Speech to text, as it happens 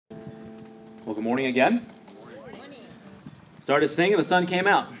Well, good morning again. Started singing, the sun came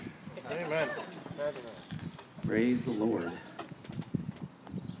out. Amen. Praise the Lord.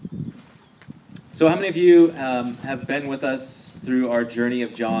 So how many of you have been with us through our journey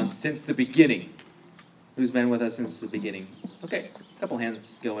of John since the beginning? Who's been with us since the beginning? Okay, a couple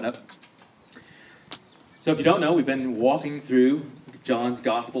hands going up. So if you don't know, we've been walking through John's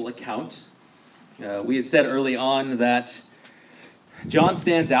gospel account. We had said early on that John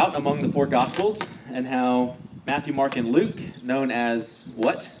stands out among the four gospels, and how Matthew, Mark, and Luke, known as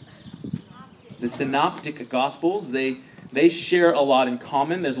what? The synoptic gospels, they share a lot in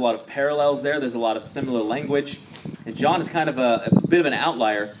common. There's a lot of parallels there. There's a lot of similar language. And John is kind of a bit of an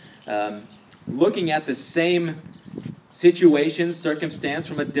outlier, looking at the same situation, circumstance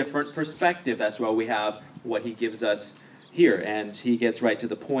from a different perspective. That's why we have what he gives us here. And he gets right to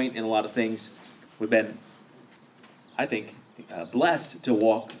the point in a lot of things. We've been, I think, blessed to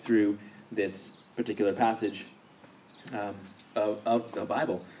walk through this particular passage of the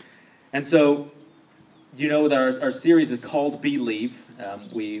Bible. And so, you know that our series is called Believe.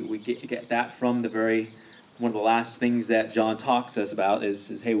 We get that from one of the last things that John talks us about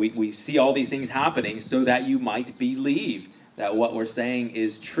is hey, we see all these things happening so that you might believe that what we're saying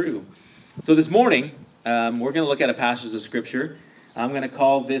is true. So this morning, we're going to look at a passage of Scripture. I'm going to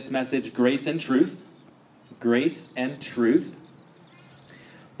call this message Grace and Truth. Grace and Truth.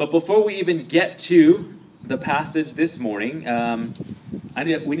 But before we even get to the passage this morning,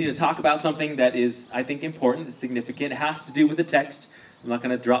 we need to talk about something that is, I think, important, significant. It has to do with the text. I'm not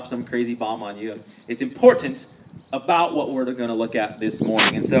going to drop some crazy bomb on you. It's important about what we're going to look at this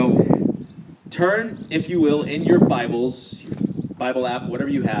morning. And so turn, if you will, in your Bibles, Bible app, whatever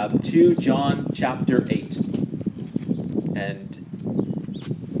you have, to John chapter 8. And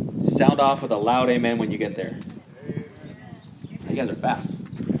sound off with a loud amen when you get there. You guys are fast.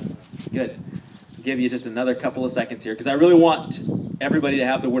 Good. I'll give you just another couple of seconds here, because I really want everybody to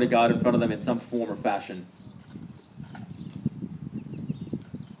have the Word of God in front of them in some form or fashion.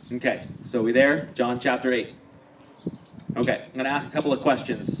 Okay, so we there? John chapter 8. Okay, I'm going to ask a couple of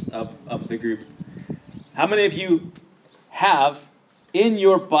questions of the group. How many of you have in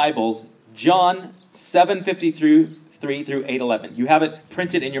your Bibles John 7:53 through 8:11? You have it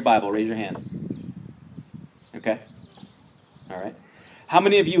printed in your Bible. Raise your hand. Okay. All right. How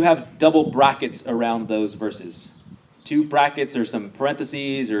many of you have double brackets around those verses? 2 brackets or some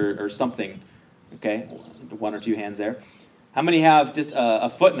parentheses or something? Okay, 1 or 2 hands there. How many have just a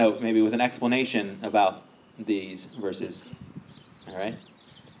footnote maybe with an explanation about these verses? All right.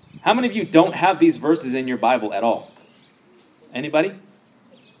 How many of you don't have these verses in your Bible at all? Anybody? All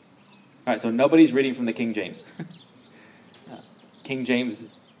right, so nobody's reading from the King James. King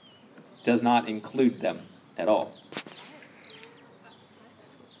James does not include them at all.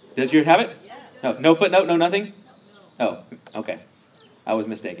 Does yours have it? No footnote, no nothing? Oh, okay. I was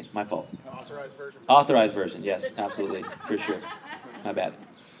mistaken. My fault. Authorized version. Authorized version, yes, absolutely, for sure. My bad.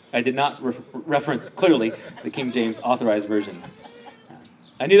 I did not reference clearly the King James Authorized Version.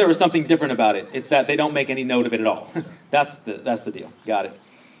 I knew there was something different about it. It's that they don't make any note of it at all. That's the deal. Got it.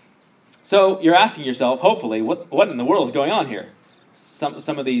 So you're asking yourself, hopefully, what in the world is going on here?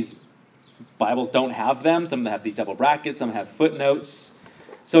 Some of these Bibles don't have them. Some of them have these double brackets. Some have footnotes.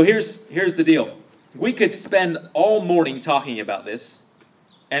 So here's the deal. We could spend all morning talking about this,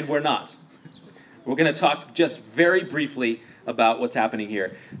 and we're not. We're going to talk just very briefly about what's happening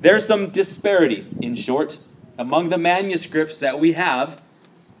here. There's some disparity, in short, among the manuscripts that we have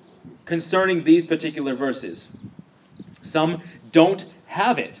concerning these particular verses. Some don't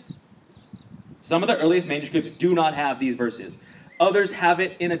have it. Some of the earliest manuscripts do not have these verses. Others have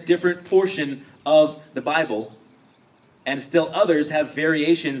it in a different portion of the Bible, and still others have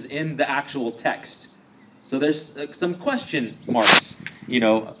variations in the actual text. So there's some question marks,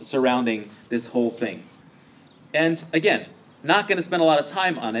 surrounding this whole thing. And again, not going to spend a lot of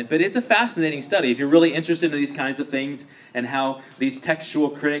time on it, but it's a fascinating study. If you're really interested in these kinds of things and how these textual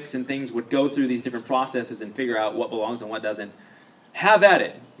critics and things would go through these different processes and figure out what belongs and what doesn't, have at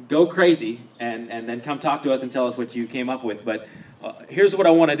it. Go crazy and then come talk to us and tell us what you came up with. But here's what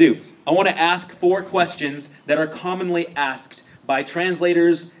I want to do. I want to ask 4 questions that are commonly asked by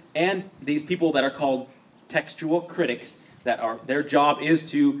translators and these people that are called textual critics, their job is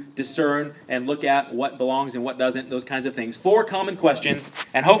to discern and look at what belongs and what doesn't, those kinds of things. 4 common questions,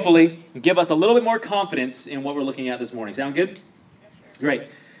 and hopefully give us a little bit more confidence in what we're looking at this morning. Sound good? Great.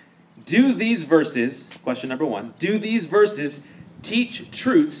 Do these verses, question number 1, do these verses teach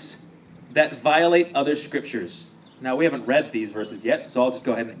truths that violate other scriptures? Now, we haven't read these verses yet, so I'll just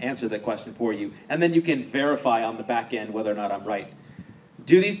go ahead and answer that question for you, and then you can verify on the back end whether or not I'm right.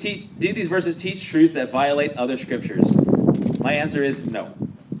 Do these verses teach truths that violate other scriptures? My answer is no.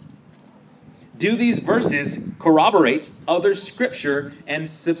 Do these verses corroborate other scripture and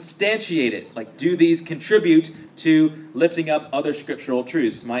substantiate it? Like, do these contribute to lifting up other scriptural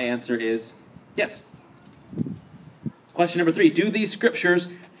truths? My answer is yes. Question number 3. Do these scriptures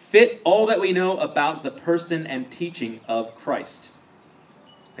fit all that we know about the person and teaching of Christ?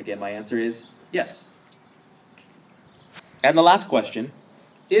 Again, my answer is yes. And the last question,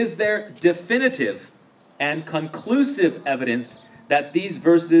 is there definitive and conclusive evidence that these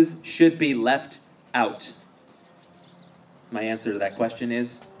verses should be left out? My answer to that question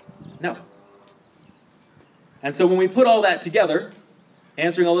is no. And so when we put all that together,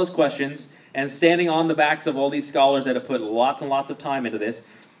 answering all those questions and standing on the backs of all these scholars that have put lots and lots of time into this,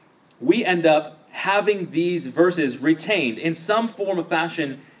 we end up having these verses retained in some form of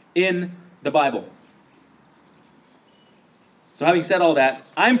fashion in the Bible. So having said all that,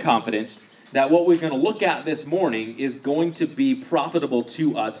 I'm confident that what we're going to look at this morning is going to be profitable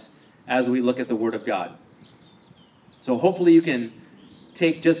to us as we look at the Word of God. So hopefully you can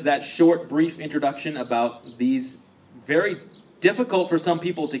take just that short, brief introduction about these very difficult for some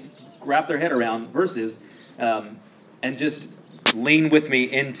people to wrap their head around verses, and just lean with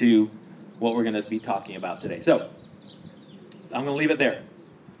me into what we're going to be talking about today. So I'm going to leave it there.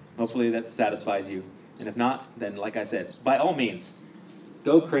 Hopefully that satisfies you. And if not, then like I said, by all means,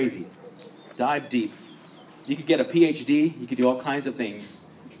 go crazy. Dive deep. You could get a PhD. You could do all kinds of things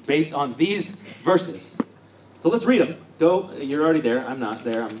based on these verses. So let's read them. Go. You're already there. I'm not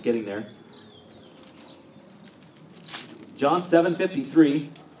there. I'm getting there. John 7:53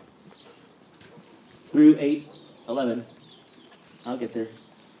 through 8:11. I'll get there.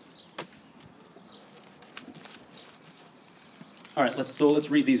 All right. Let's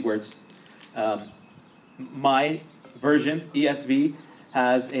read these words. My version, ESV,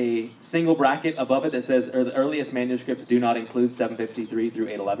 has a single bracket above it that says, or the earliest manuscripts do not include 753 through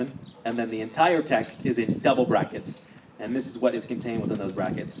 811. And then the entire text is in double brackets. And this is what is contained within those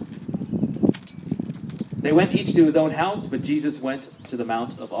brackets. They went each to his own house, but Jesus went to the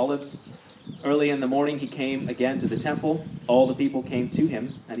Mount of Olives. Early in the morning he came again to the temple. All the people came to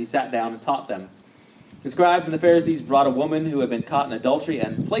him, and he sat down and taught them. The scribes and the Pharisees brought a woman who had been caught in adultery,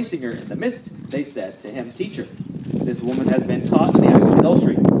 and placing her in the midst, they said to him, "Teacher, this woman has been caught in the act of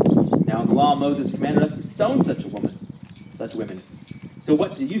adultery. Now in the law Moses commanded us to stone such women. So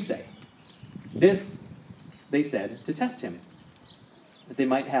what do you say?" This they said to test him, that they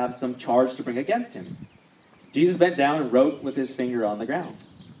might have some charge to bring against him. Jesus bent down and wrote with his finger on the ground.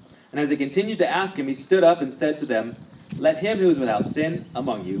 And as they continued to ask him, he stood up and said to them, "Let him who is without sin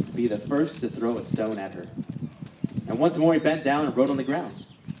among you be the first to throw a stone at her." And once more he bent down and wrote on the ground.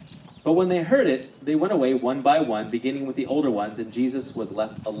 But when they heard it, they went away one by one, beginning with the older ones, and Jesus was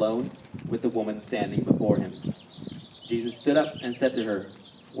left alone with the woman standing before him. Jesus stood up and said to her,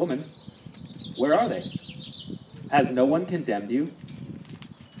 "Woman, where are they? Has no one condemned you?"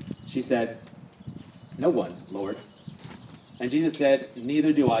 She said, "No one, Lord." And Jesus said,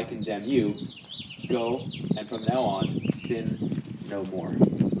 "Neither do I condemn you. Go, and from now on, sin no more."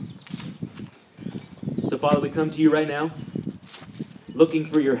 So, Father, we come to you right now, looking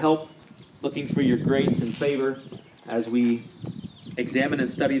for your help, looking for your grace and favor as we examine and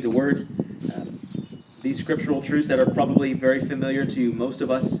study the Word. These scriptural truths that are probably very familiar to most of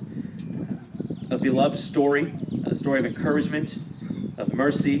us. A beloved story, a story of encouragement, of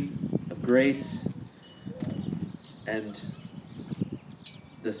mercy, of grace, and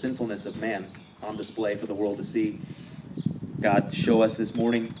the sinfulness of man on display for the world to see. God, show us this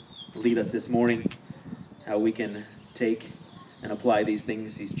morning, lead us this morning, how we can take and apply these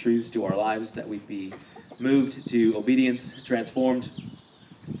things, these truths to our lives, that we'd be moved to obedience, transformed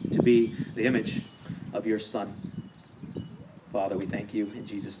to be the image of your Son. Father, we thank you in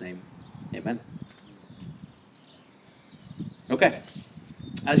Jesus' name. Amen. Okay.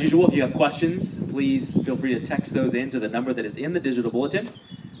 As usual, if you have questions, please feel free to text those in to the number that is in the digital bulletin.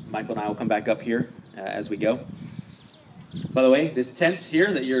 Michael and I will come back up here as we go. By the way, this tent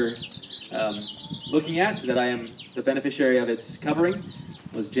here that you're looking at, that I am the beneficiary of its covering,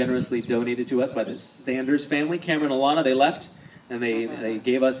 was generously donated to us by the Sanders family. Cameron and Alana, they left, and they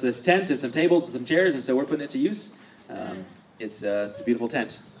gave us this tent and some tables and some chairs, and so we're putting it to use. It's a beautiful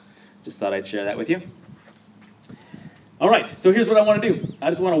tent. Just thought I'd share that with you. All right, so here's what I want to do. I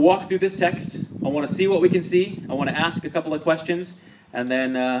just want to walk through this text. I want to see what we can see. I want to ask a couple of questions, and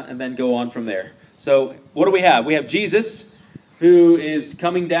then go on from there. So what do we have? We have Jesus, who is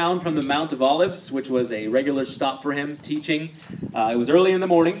coming down from the Mount of Olives, which was a regular stop for him, teaching. It was early in the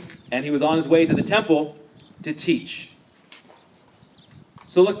morning, and he was on his way to the temple to teach.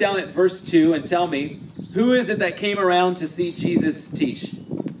 So look down at verse 2 and tell me, who is it that came around to see Jesus teach?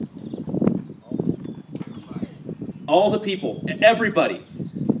 All the people, everybody.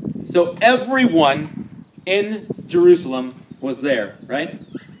 So everyone in Jerusalem was there, right?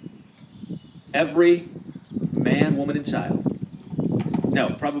 Every man, woman, and child. No,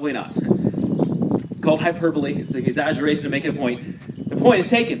 probably not. It's called hyperbole. It's an exaggeration to make a point. The point is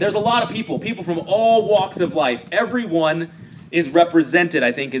taken. There's a lot of people from all walks of life. Everyone is represented,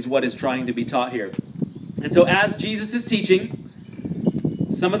 I think, is what is trying to be taught here. And so as Jesus is teaching,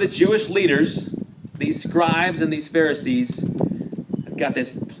 some of the Jewish leaders, these scribes and these Pharisees, have got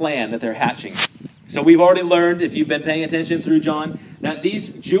this plan that they're hatching. So we've already learned, if you've been paying attention through John, that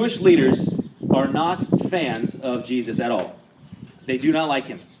these Jewish leaders are not fans of Jesus at all. They do not like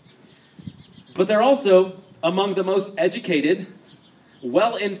him. But they're also among the most educated,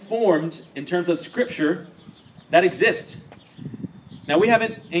 well-informed in terms of Scripture that exist. Now, we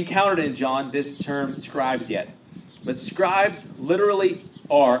haven't encountered in John this term scribes yet. But scribes literally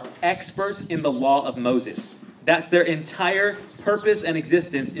are experts in the law of Moses. That's their entire purpose and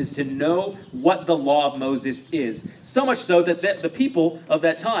existence, is to know what the law of Moses is. So much so that the people of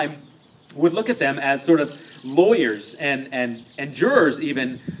that time would look at them as sort of lawyers and jurors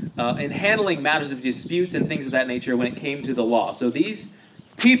even in handling matters of disputes and things of that nature when it came to the law. So these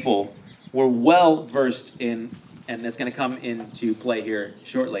people were well versed in, and that's going to come into play here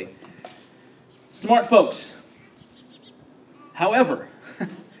shortly. Smart folks. However,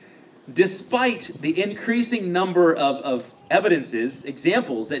 despite the increasing number of evidences,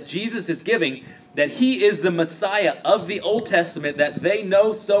 examples that Jesus is giving that he is the Messiah of the Old Testament that they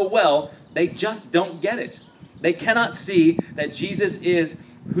know so well, they just don't get it. They cannot see that Jesus is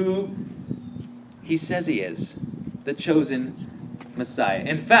who he says he is, the chosen Messiah.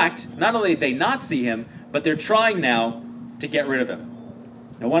 In fact, not only do they not see him, but they're trying now to get rid of him.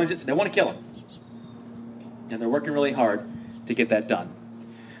 They want to kill him. And they're working really hard to get that done.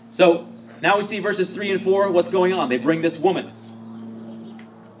 So now we see verses 3 and 4, what's going on. They bring this woman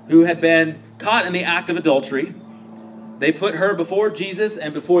who had been caught in the act of adultery. They put her before Jesus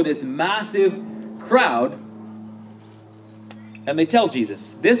and before this massive crowd. And they tell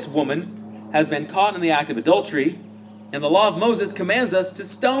Jesus, this woman has been caught in the act of adultery, and the law of Moses commands us to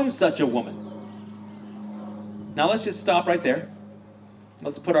stone such a woman. Now let's just stop right there.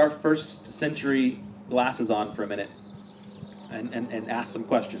 Let's put our first century glasses on for a minute and ask some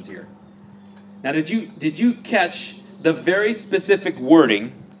questions here. Now, did you catch the very specific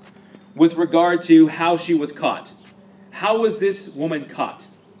wording with regard to how she was caught? How was this woman caught?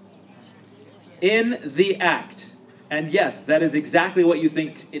 In the act. And yes, that is exactly what you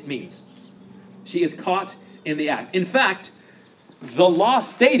think it means. She is caught in the act. In fact, the law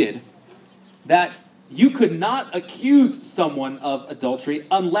stated that you could not accuse someone of adultery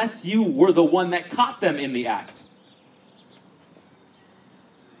unless you were the one that caught them in the act.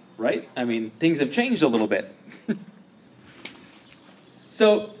 Right? I mean, things have changed a little bit.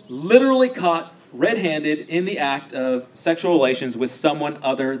 So, literally caught red-handed in the act of sexual relations with someone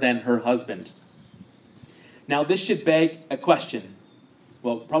other than her husband. Now, this should beg a question.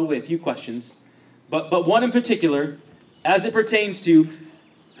 Well, probably a few questions. But one in particular, as it pertains to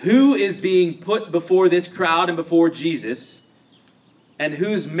who is being put before this crowd and before Jesus, and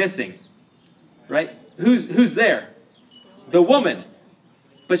who's missing, right? Who's there? The woman.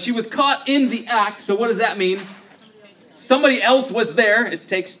 But she was caught in the act, so what does that mean? Somebody else was there. It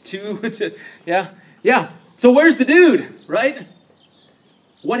takes two to, yeah. So where's the dude, right?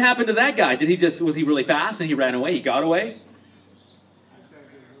 What happened to that guy? Was he really fast and he ran away? He got away?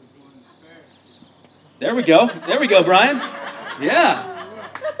 There we go, Brian. Yeah.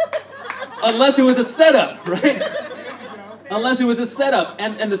 Unless it was a setup, right? Unless it was a setup.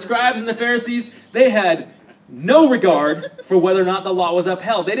 And the scribes and the Pharisees, they had no regard for whether or not the law was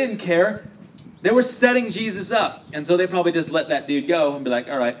upheld. They didn't care. They were setting Jesus up. And so they probably just let that dude go and be like,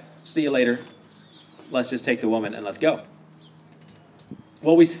 all right, see you later. Let's just take the woman and let's go.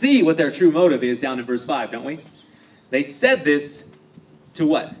 Well, we see what their true motive is down in verse 5, don't we? They said this to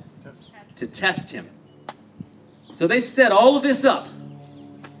what? To test him. So they set all of this up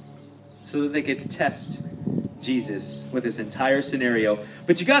so that they could test Jesus with this entire scenario.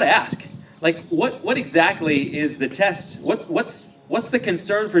 But you got to ask, like, what exactly is the test? What's the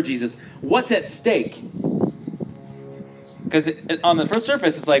concern for Jesus? What's at stake? Because on the first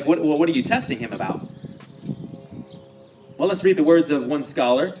surface, it's like, what are you testing him about? Well, let's read the words of one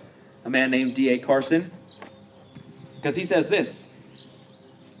scholar, a man named D.A. Carson, because he says this: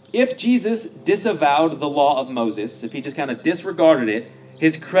 if Jesus disavowed the law of Moses, if he just kind of disregarded it,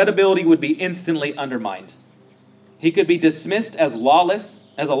 his credibility would be instantly undermined. He could be dismissed as lawless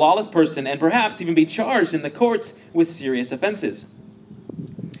as a lawless person and perhaps even be charged in the courts with serious offenses.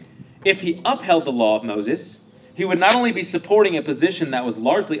 If he upheld the law of Moses, he would not only be supporting a position that was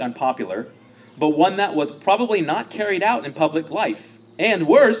largely unpopular, but one that was probably not carried out in public life, and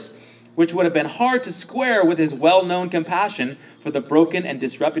worse, which would have been hard to square with his well-known compassion for the broken and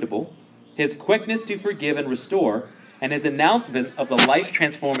disreputable, his quickness to forgive and restore, and his announcement of the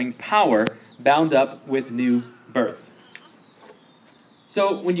life-transforming power bound up with new birth.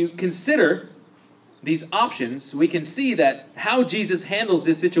 So when you consider these options, we can see that how Jesus handles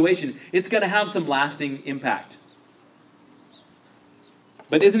this situation, it's going to have some lasting impact.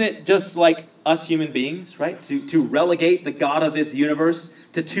 But isn't it just like us human beings, right? To relegate the God of this universe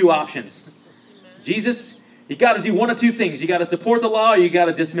to two options. Jesus, you got to do one of two things. You got to support the law or you got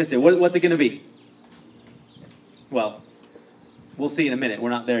to dismiss it. What's it going to be? Well, we'll see in a minute. We're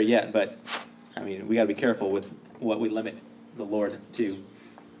not there yet, but we got to be careful with what we limit the Lord to.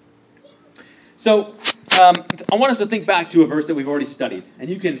 So, I want us to think back to a verse that we've already studied. And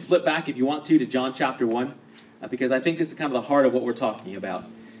you can flip back if you want to John chapter 1, because I think this is kind of the heart of what we're talking about.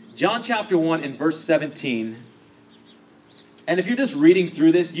 John chapter 1 and verse 17. And if you're just reading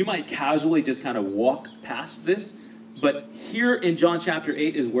through this, you might casually just kind of walk past this. But here in John chapter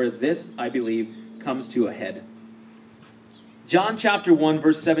 8 is where this, I believe, comes to a head. John chapter 1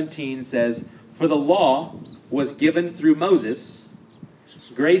 verse 17 says, "For the law was given through Moses,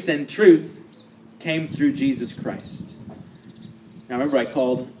 grace and truth came through Jesus Christ." Now remember, I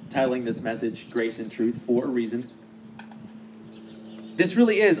called titling this message Grace and Truth for a reason. This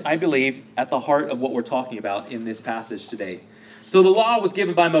really is, I believe, at the heart of what we're talking about in this passage today. So the law was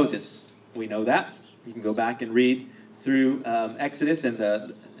given by Moses. We know that. You can go back and read through Exodus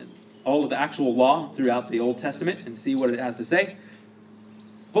and all of the actual law throughout the Old Testament and see what it has to say.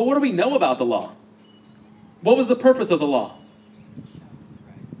 But what do we know about the law? What was the purpose of the law?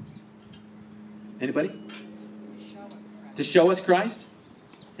 Anybody? To show us Christ.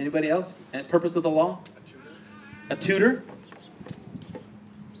 Anybody else? And purpose of the law? A tutor.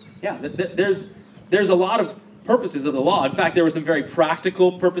 Yeah, there's a lot of purposes of the law. In fact, there were some very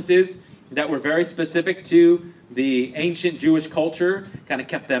practical purposes that were very specific to the ancient Jewish culture, kind of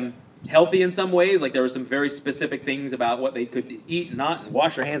kept them healthy in some ways. Like there were some very specific things about what they could eat and not, and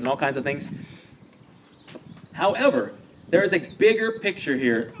wash their hands and all kinds of things. However, there is a bigger picture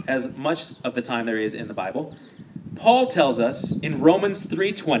here, as much of the time there is in the Bible. Paul tells us in Romans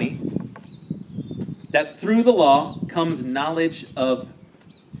 3:20 that through the law comes knowledge of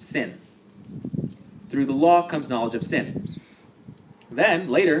sin. Through the law comes knowledge of sin. Then,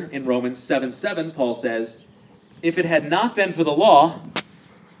 later in Romans 7:7, Paul says, "If it had not been for the law,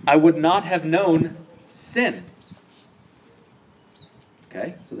 I would not have known sin."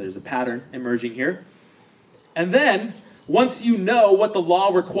 Okay, so there's a pattern emerging here. And then, once you know what the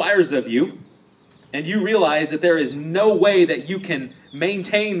law requires of you, and you realize that there is no way that you can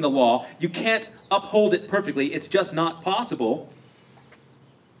maintain the law, you can't uphold it perfectly, it's just not possible,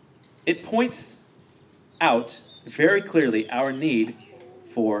 it points out very clearly our need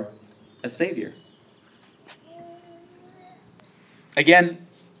for a Savior. Again,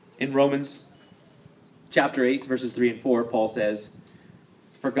 in Romans chapter 8, verses 3 and 4, Paul says,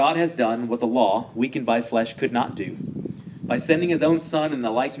 "For God has done what the law, weakened by flesh, could not do. By sending his own Son in the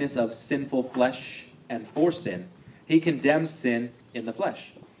likeness of sinful flesh and for sin, he condemned sin in the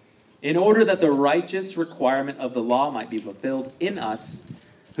flesh, in order that the righteous requirement of the law might be fulfilled in us,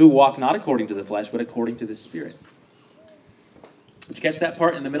 who walk not according to the flesh, but according to the Spirit." Did you catch that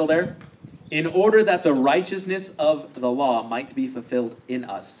part in the middle there? In order that the righteousness of the law might be fulfilled in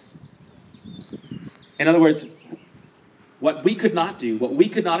us. In other words, what we could not do, what we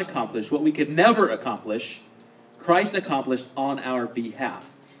could not accomplish, what we could never accomplish, Christ accomplished on our behalf.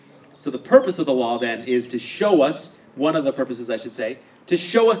 So the purpose of the law then is to show us, one of the purposes I should say, to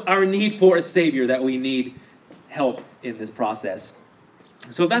show us our need for a Savior, that we need help in this process.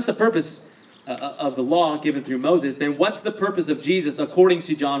 So if that's the purpose of the law given through Moses, then what's the purpose of Jesus according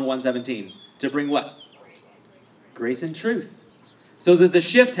to John 1:17? To bring what? Grace and truth. So there's a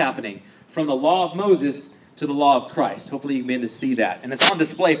shift happening from the law of Moses to the law of Christ. Hopefully you begin to see that. And it's on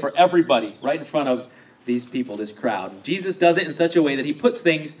display for everybody right in front of these people, this crowd. Jesus does it in such a way that he puts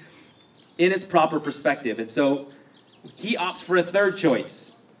things in its proper perspective. And so he opts for a third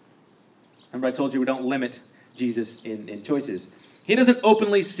choice. Remember I told you we don't limit Jesus in choices. He doesn't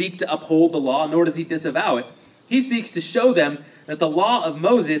openly seek to uphold the law, nor does he disavow it. He seeks to show them that the law of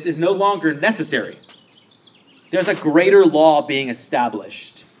Moses is no longer necessary. There's a greater law being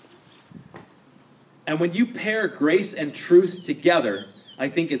established. And when you pair grace and truth together, I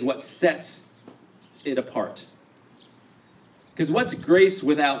think is what sets it apart. Because what's grace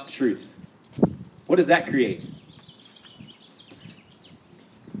without truth? What does that create?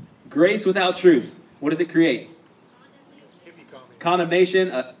 Grace without truth. What does it create? Condemnation,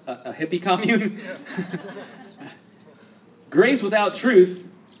 a hippie commune. Grace without truth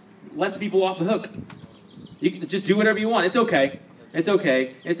lets people off the hook. You can just do whatever you want. It's okay. It's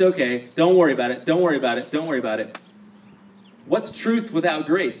okay. It's okay. Don't worry about it. Don't worry about it. Don't worry about it. What's truth without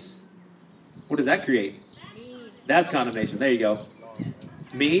grace? What does that create? That's condemnation. There you go.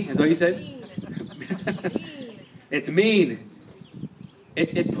 Me? Is what you said? It's mean.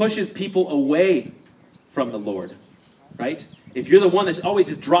 It pushes people away from the Lord. Right? If you're the one that's always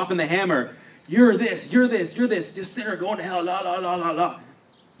just dropping the hammer, you're this, you're this, you're this, just sinner going to hell, la, la, la, la, la.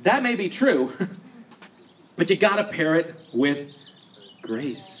 That may be true, but you got to pair it with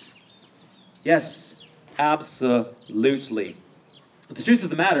grace. Yes, absolutely. The truth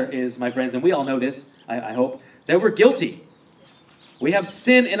of the matter is, my friends, and we all know this, I hope, that we're guilty. We have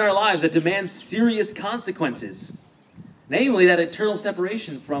sin in our lives that demands serious consequences. Namely, that eternal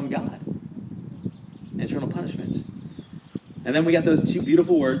separation from God. Eternal punishment. And then we got those two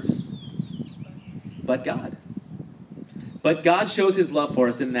beautiful words, but God. But God shows his love for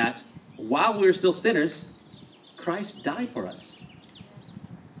us in that while we were still sinners, Christ died for us.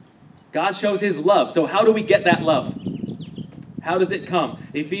 God shows his love. So how do we get that love? How does it come?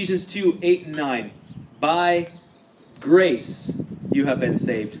 Ephesians 2, 8 and 9. By grace you have been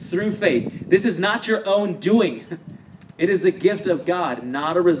saved through faith. This is not your own doing. It is the gift of God,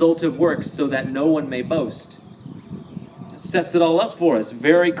 not a result of works, so that no one may boast. It sets it all up for us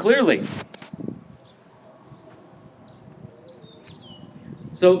very clearly.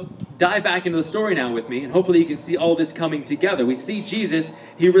 So dive back into the story now with me, and hopefully you can see all this coming together. We see Jesus,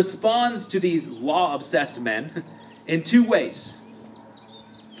 he responds to these law-obsessed men in two ways.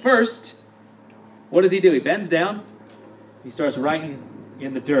 First, what does he do? He bends down, he starts writing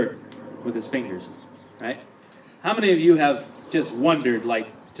in the dirt with his fingers, right? How many of you have just wondered, like,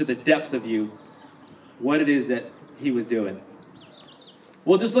 to the depths of you, what it is that he was doing?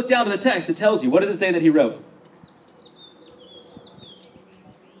 Well, just look down to the text. It tells you. What does it say that he wrote?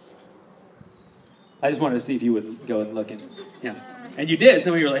 I just wanted to see if you would go and look. Yeah. And you did.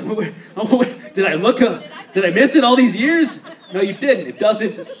 Some of you were like, oh, did I look up? Did I miss it all these years? No, you didn't. It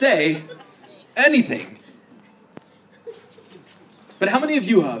doesn't say anything. But how many of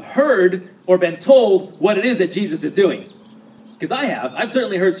you have heard or been told what it is that Jesus is doing? Because I have. I've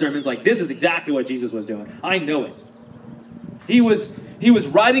certainly heard sermons like, this is exactly what Jesus was doing. I know it. He was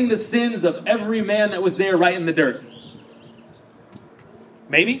writing the sins of every man that was there right in the dirt.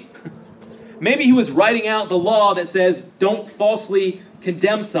 Maybe. Maybe he was writing out the law that says don't falsely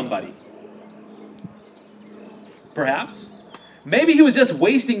condemn somebody. Perhaps. Maybe he was just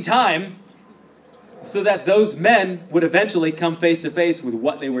wasting time so that those men would eventually come face to face with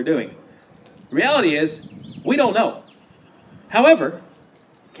what they were doing. The reality is, we don't know. However,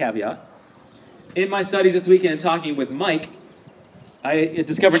 caveat, in my studies this weekend and talking with Mike, I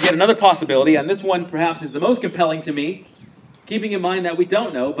discovered yet another possibility, and this one perhaps is the most compelling to me, keeping in mind that we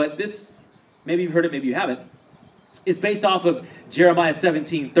don't know, but this, maybe you've heard it, maybe you haven't, is based off of Jeremiah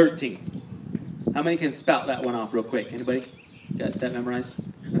 17:13. How many can spout that one off real quick? Anybody got that memorized?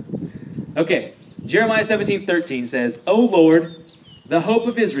 Okay, Jeremiah 17:13 says, O Lord, the hope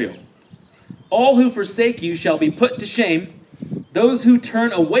of Israel, all who forsake you shall be put to shame. Those who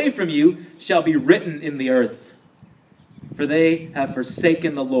turn away from you shall be written in the earth. For they have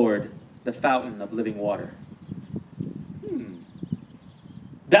forsaken the Lord, the fountain of living water.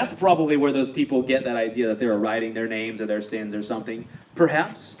 That's probably where those people get that idea that they were writing their names or their sins or something.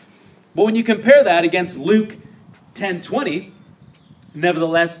 Perhaps. But when you compare that against Luke 10:20,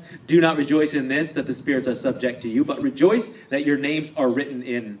 nevertheless, do not rejoice in this, that the spirits are subject to you, but rejoice that your names are written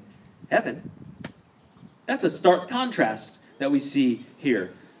in heaven. That's a stark contrast that we see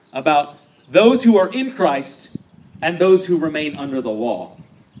here about those who are in Christ and those who remain under the law.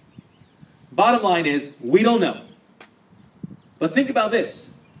 Bottom line is, we don't know. But think about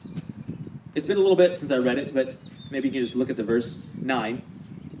this. It's been a little bit since I read it, but maybe you can just look at the verse 9.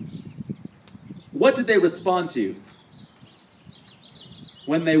 What did they respond to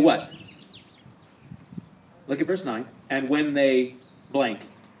when they what? Look at verse 9. And when they blank.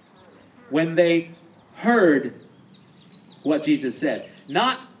 When they heard what Jesus said.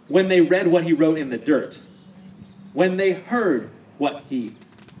 Not when they read what he wrote in the dirt. When they heard what he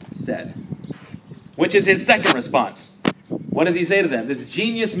said. Which is his second response. What does he say to them? This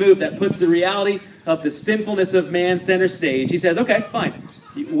genius move that puts the reality of the sinfulness of man center stage. He says, okay, fine.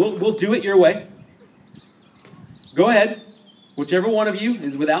 We'll do it your way. Go ahead. Whichever one of you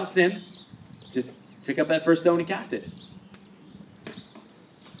is without sin, just pick up that first stone and cast it.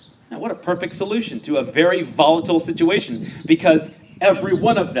 what a perfect solution to a very volatile situation, because every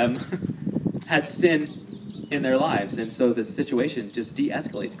one of them had sin in their lives, and so the situation just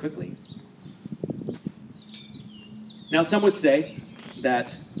de-escalates quickly. Now, some would say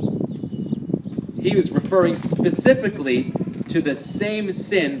that he was referring specifically to the same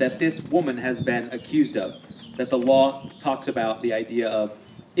sin that this woman has been accused of, that the law talks about the idea of,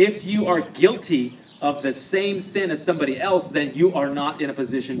 if you are guilty of the same sin as somebody else, then you are not in a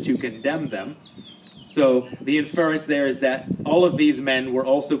position to condemn them. So the inference there is that all of these men were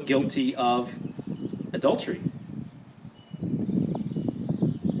also guilty of adultery.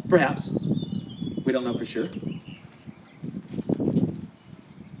 Perhaps. We don't know for sure.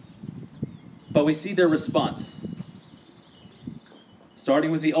 But we see their response.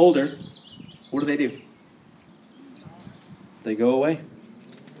 Starting with the older, what do? They go away.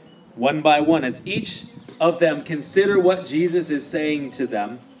 One by one, as each of them consider what Jesus is saying to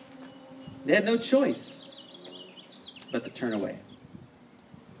them, they had no choice but to turn away.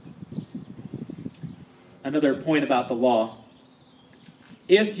 Another point about the law.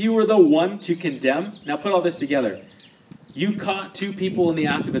 If you were the one to condemn, now put all this together. You caught two people in the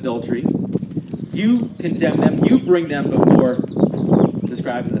act of adultery. You condemn them. You bring them before the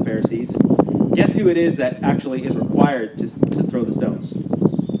scribes and the Pharisees. Guess who it is that actually is required to throw the stones?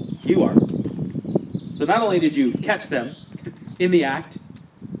 You are. So not only did you catch them in the act,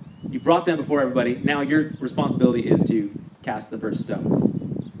 you brought them before everybody. Now your responsibility is to cast the first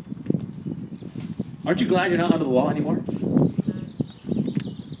stone. Aren't you glad you're not under the law anymore?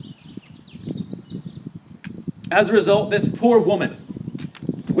 As a result, this poor woman,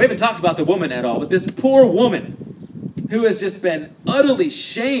 we haven't talked about the woman at all, but this poor woman who has just been utterly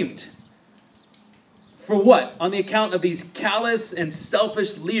shamed for what? On the account of these callous and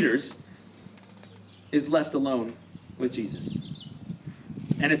selfish leaders, is left alone with Jesus.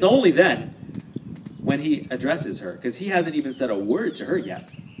 And it's only then when he addresses her, because he hasn't even said a word to her yet.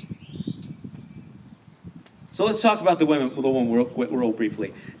 So let's talk about the woman real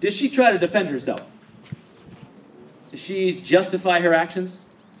briefly. Did she try to defend herself? Did she justify her actions?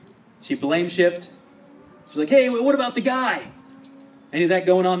 She blame shift? She's like, hey, what about the guy? Any of that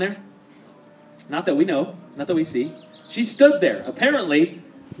going on there? Not that we know, not that we see. She stood there, apparently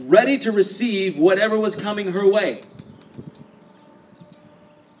ready to receive whatever was coming her way.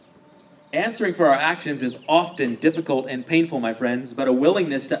 Answering for our actions is often difficult and painful, my friends, but a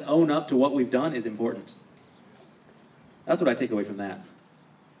willingness to own up to what we've done is important. That's what I take away from that.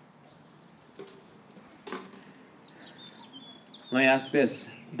 Let me ask this.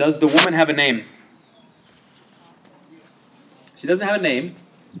 Does the woman have a name? She doesn't have a name,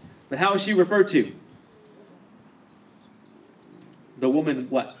 but how is she referred to? The woman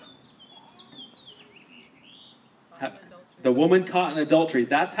what? The woman caught in adultery.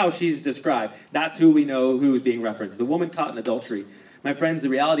 That's how she's described. That's who we know who is being referenced. The woman caught in adultery. My friends, the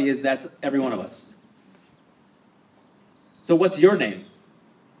reality is that's every one of us. So what's your name?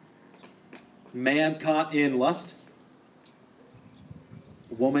 Man caught in lust?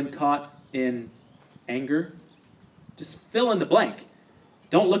 Woman caught in anger? Just fill in the blank.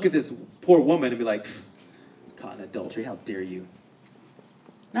 Don't look at this poor woman and be like, caught in adultery, how dare you?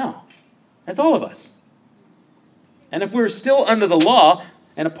 No, that's all of us. And if we were still under the law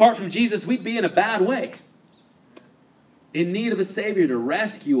and apart from Jesus, we'd be in a bad way. In need of a Savior to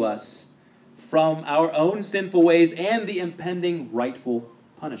rescue us from our own sinful ways and the impending rightful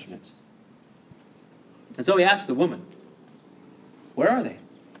punishment. And so he asked the woman, where are they?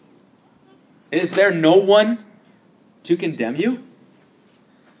 Is there no one to condemn you?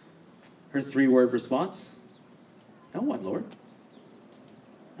 Her 3-word response, no one, Lord.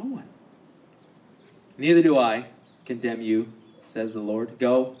 No one. Neither do I condemn you, says the Lord.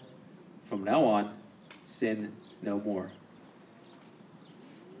 Go, from now on, sin no more.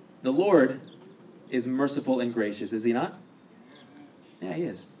 The Lord is merciful and gracious, is he not? Yeah, he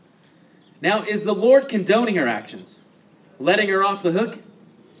is. Now, is the Lord condoning her actions? Letting her off the hook?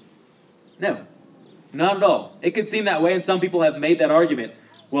 No, not at all. It could seem that way, and some people have made that argument.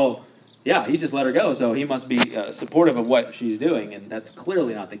 Well, yeah, he just let her go, so he must be supportive of what she's doing, and that's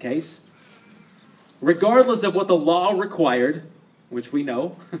clearly not the case. Regardless of what the law required, which we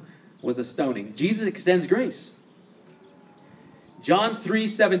know was a stoning, Jesus extends grace. John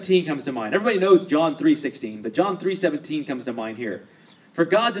 3:17 comes to mind. Everybody knows John 3:16, but John 3:17 comes to mind here. For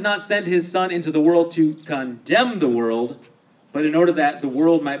God did not send his Son into the world to condemn the world, but in order that the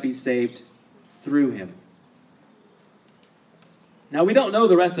world might be saved through him. Now, we don't know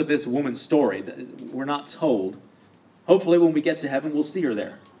the rest of this woman's story. We're not told. Hopefully, when we get to heaven, we'll see her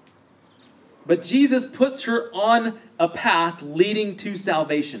there. But Jesus puts her on a path leading to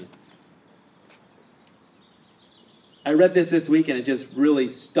salvation. I read this week and it just really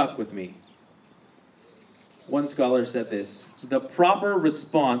stuck with me. One scholar said this: the proper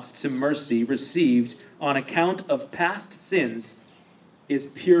response to mercy received on account of past sins is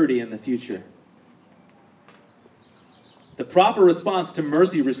purity in the future. The proper response to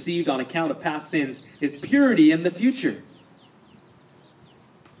mercy received on account of past sins is purity in the future.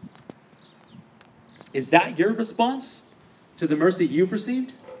 Is that your response to the mercy you've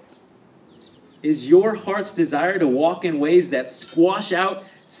received? Is your heart's desire to walk in ways that squash out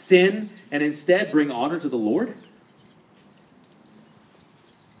sin and instead bring honor to the Lord?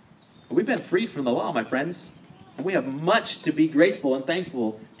 We've been freed from the law, my friends, and we have much to be grateful and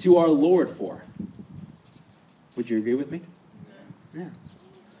thankful to our Lord for. Would you agree with me? Yeah.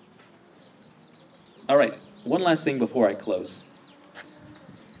 All right, one last thing before I close.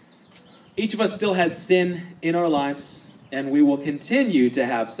 Each of us still has sin in our lives, and we will continue to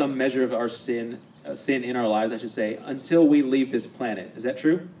have some measure of our sin in our lives, I should say, until we leave this planet. Is that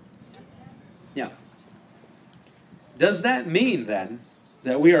true? Yeah. Does that mean, then,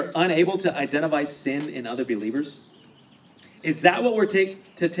 that we are unable to identify sin in other believers? Is that what we're to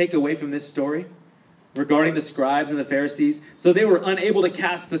take away from this story regarding the scribes and the Pharisees? So they were unable to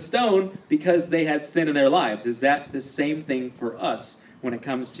cast the stone because they had sin in their lives. Is that the same thing for us when it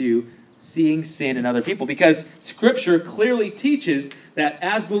comes to seeing sin in other people? Because Scripture clearly teaches that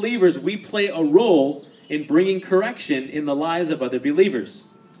as believers, we play a role in bringing correction in the lives of other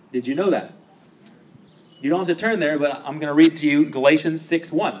believers. Did you know that? You don't have to turn there, but I'm going to read to you Galatians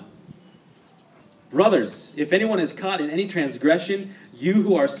 6:1. Brothers, if anyone is caught in any transgression, you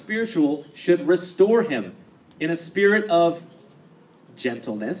who are spiritual should restore him in a spirit of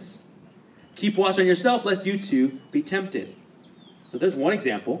gentleness. Keep watch on yourself, lest you too be tempted. So there's one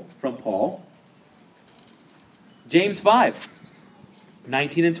example from Paul. James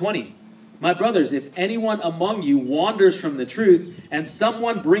 5:19 and 20. My brothers, if anyone among you wanders from the truth and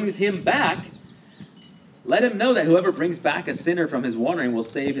someone brings him back, let him know that whoever brings back a sinner from his wandering will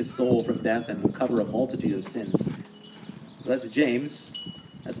save his soul from death and will cover a multitude of sins. So that's James.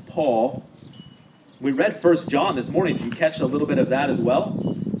 That's Paul. We read 1 John this morning. Did you catch a little bit of that as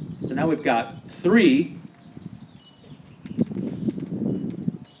well? So now we've got 3.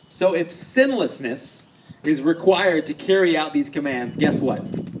 So if sinlessness is required to carry out these commands, guess what?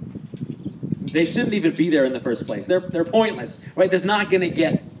 They shouldn't even be there in the first place. They're pointless, right? That's not going to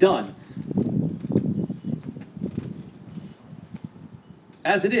get done.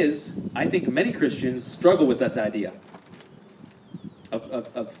 As it is, I think many Christians struggle with this idea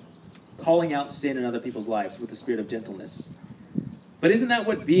of calling out sin in other people's lives with the spirit of gentleness. But isn't that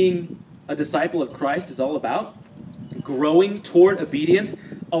what being a disciple of Christ is all about? Growing toward obedience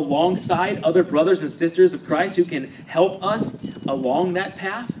alongside other brothers and sisters of Christ who can help us along that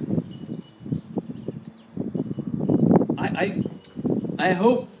path? I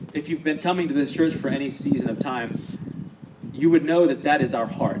hope if you've been coming to this church for any season of time, you would know that that is our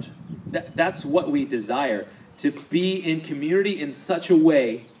heart. That's what we desire, to be in community in such a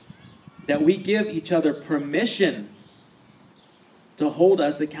way that we give each other permission to hold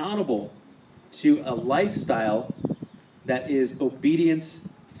us accountable to a lifestyle that is obedience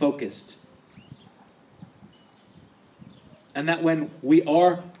focused. And that when we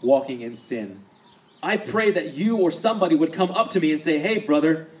are walking in sin, I pray that you or somebody would come up to me and say, hey,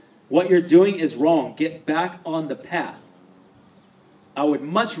 brother, what you're doing is wrong. Get back on the path. I would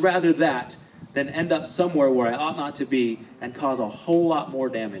much rather that than end up somewhere where I ought not to be and cause a whole lot more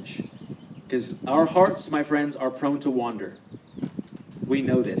damage. Because our hearts, my friends, are prone to wander. We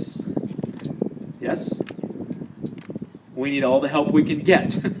know this. Yes? We need all the help we can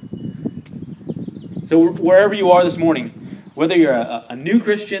get. So wherever you are this morning, whether you're a new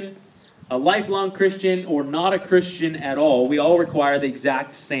Christian, a lifelong Christian, or not a Christian at all, we all require the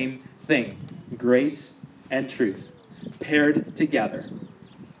exact same thing: grace and truth paired together.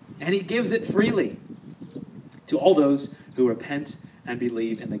 And he gives it freely to all those who repent and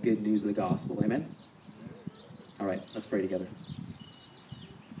believe in the good news of the gospel. Amen? All right, let's pray together.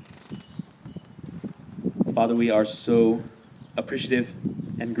 Father, we are so appreciative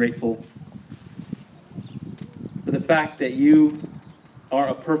and grateful for the fact that you are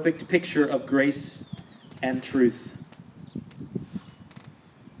a perfect picture of grace and truth.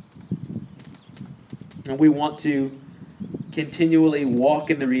 And we want to continually walk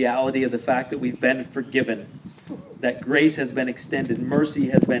in the reality of the fact that we've been forgiven, that grace has been extended, mercy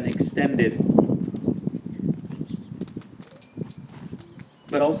has been extended.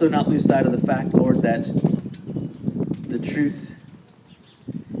 But also not lose sight of the fact, Lord, that the truth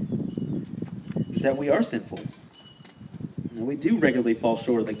is that we are sinful. And we do regularly fall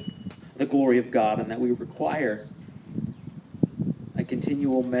short of the glory of God, and that we require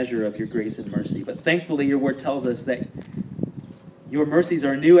continual measure of your grace and mercy. But thankfully, your word tells us that your mercies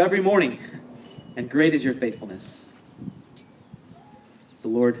are new every morning, and great is your faithfulness. So,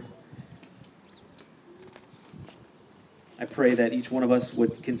 Lord, I pray that each one of us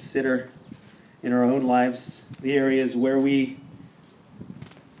would consider in our own lives the areas where we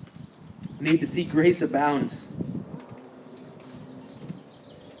need to see grace abound.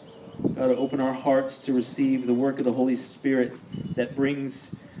 God, to open our hearts to receive the work of the Holy Spirit that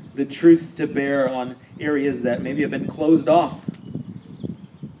brings the truth to bear on areas that maybe have been closed off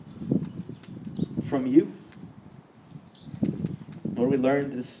from you. Lord, we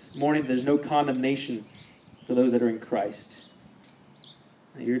learned this morning there's no condemnation for those that are in Christ.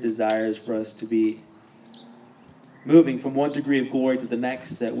 Your desire is for us to be moving from one degree of glory to the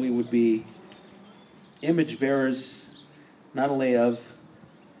next, that we would be image bearers not only of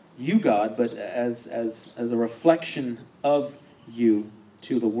you, God, but as a reflection of you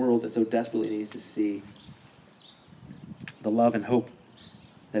to the world that so desperately needs to see the love and hope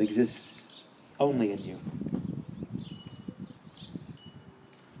that exists only in you.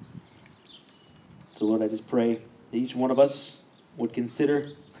 So, Lord, I just pray that each one of us would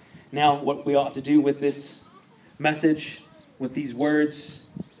consider now what we ought to do with this message, with these words.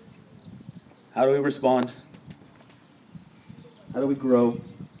 How do we respond? How do we grow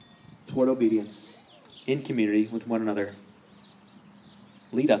toward obedience in community with one another?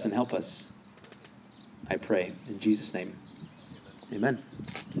 Lead us and help us, I pray. In Jesus' name, amen.